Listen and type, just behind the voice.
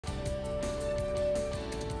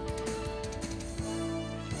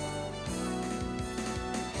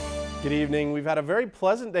Good evening. We've had a very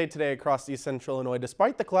pleasant day today across East Central Illinois.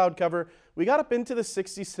 Despite the cloud cover, we got up into the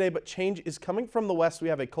 60s today, but change is coming from the west. We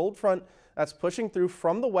have a cold front that's pushing through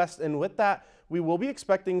from the west, and with that, we will be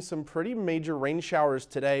expecting some pretty major rain showers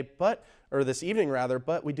today, or this evening rather,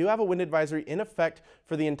 but we do have a wind advisory in effect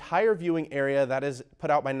for the entire viewing area that is put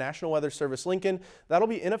out by National Weather Service Lincoln. That'll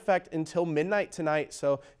be in effect until midnight tonight,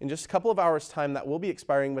 so in just a couple of hours time that will be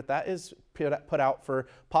expiring, but that is put out for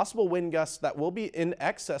possible wind gusts that will be in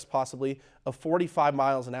excess possibly of 45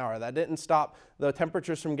 miles an hour. That didn't stop the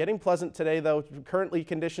temperatures from getting pleasant today, though. Currently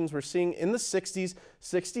conditions we're seeing in the 60s,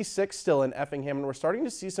 66 still in Effingham, and we're starting to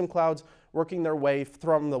see some clouds working their way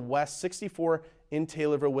from the west. 64 in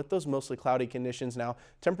Taylorville with those mostly cloudy conditions now.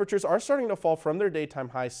 Temperatures are starting to fall from their daytime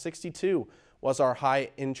highs. 62 was our high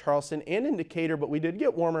in Charleston and in Decatur, but we did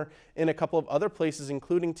get warmer in a couple of other places,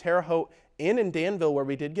 including Terre Haute and in Danville, where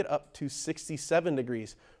we did get up to 67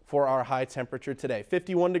 degrees for our high temperature today.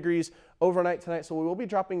 51 degrees overnight tonight, so we will be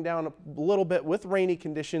dropping down a little bit with rainy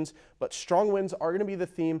conditions, but strong winds are going to be the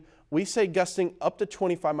theme. We say gusting up to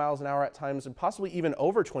 25 miles an hour at times and possibly even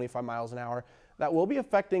over 25 miles an hour. That will be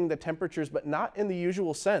affecting the temperatures, but not in the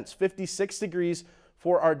usual sense. 56 degrees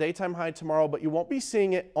for our daytime high tomorrow, but you won't be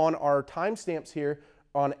seeing it on our timestamps here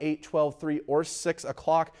on 8, 12, 3, or 6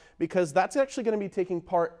 o'clock, because that's actually going to be taking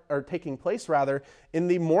place in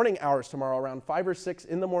the morning hours tomorrow. Around 5 or 6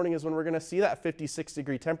 in the morning is when we're going to see that 56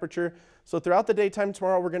 degree temperature. So throughout the daytime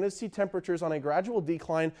tomorrow, we're going to see temperatures on a gradual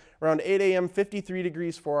decline. Around 8 a.m., 53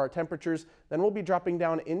 degrees for our temperatures. Then we'll be dropping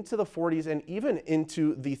down into the 40s and even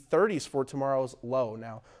into the 30s for tomorrow's low.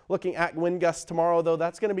 Now, looking at wind gusts tomorrow, though,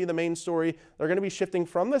 that's going to be the main story. They're going to be shifting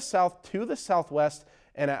from the south to the southwest.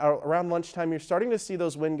 And around lunchtime, you're starting to see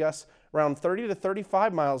those wind gusts around 30 to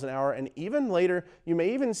 35 miles an hour. And even later, you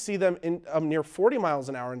may even see them in near 40 miles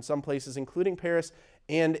an hour in some places, including Paris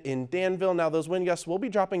and in Danville. Now, those wind gusts will be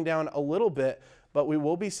dropping down a little bit, but we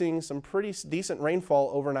will be seeing some pretty decent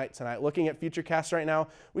rainfall overnight tonight. Looking at Futurecast right now,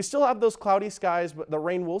 we still have those cloudy skies, but the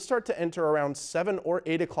rain will start to enter around 7 or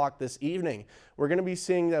 8 o'clock this evening. We're going to be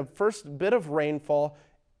seeing the first bit of rainfall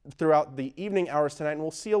throughout the evening hours tonight, and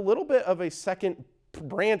we'll see a little bit of a second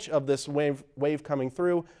branch of this wave coming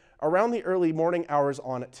through around the early morning hours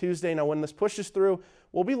on Tuesday. Now, when this pushes through,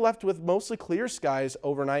 we'll be left with mostly clear skies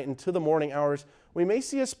overnight into the morning hours. We may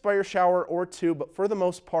see a spare shower or two, but for the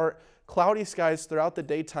most part, cloudy skies throughout the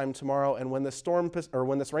daytime tomorrow. And when this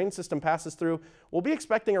rain system passes through, we'll be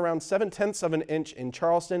expecting around 7/10 of an inch in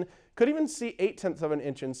Charleston. Could even see 8/10 of an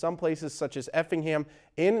inch in some places such as Effingham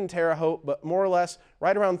and in Terre Haute, but more or less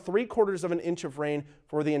right around 3/4 of an inch of rain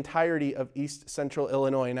for the entirety of East Central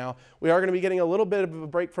Illinois. Now, we are going to be getting a little bit of a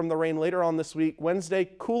break from the rain later on this week. Wednesday,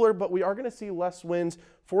 cooler, but we are going to see less winds.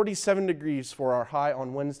 47 degrees for our high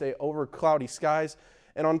on Wednesday over cloudy skies.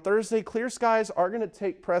 And on Thursday, clear skies are going to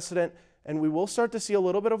take precedent, and we will start to see a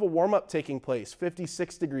little bit of a warm-up taking place.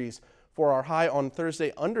 56 degrees for our high on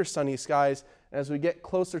Thursday under sunny skies. As we get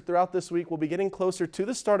closer throughout this week, we'll be getting closer to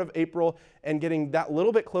the start of April and getting that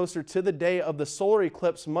little bit closer to the day of the solar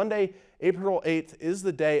eclipse. Monday, April 8th is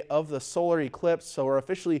the day of the solar eclipse, so we're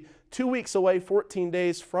officially 2 weeks away, 14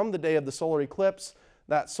 days from the day of the solar eclipse.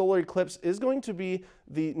 That solar eclipse is going to be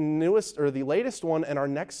the newest or the latest one, and our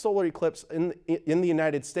next solar eclipse in the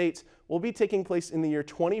United States will be taking place in the year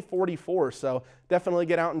 2044. So definitely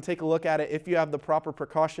get out and take a look at it if you have the proper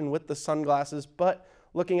precaution with the sunglasses. But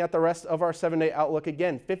looking at the rest of our 7-day outlook,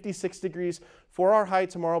 again, 56 degrees for our high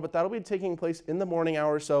tomorrow, but that'll be taking place in the morning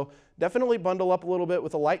hours. So definitely bundle up a little bit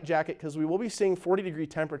with a light jacket, because we will be seeing 40-degree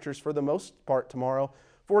temperatures for the most part tomorrow.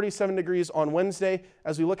 47 degrees on Wednesday.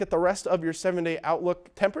 As we look at the rest of your 7-day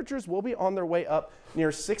outlook, temperatures will be on their way up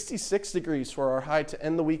near 66 degrees for our high to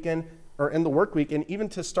end the weekend, or end the work week, and even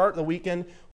to start the weekend.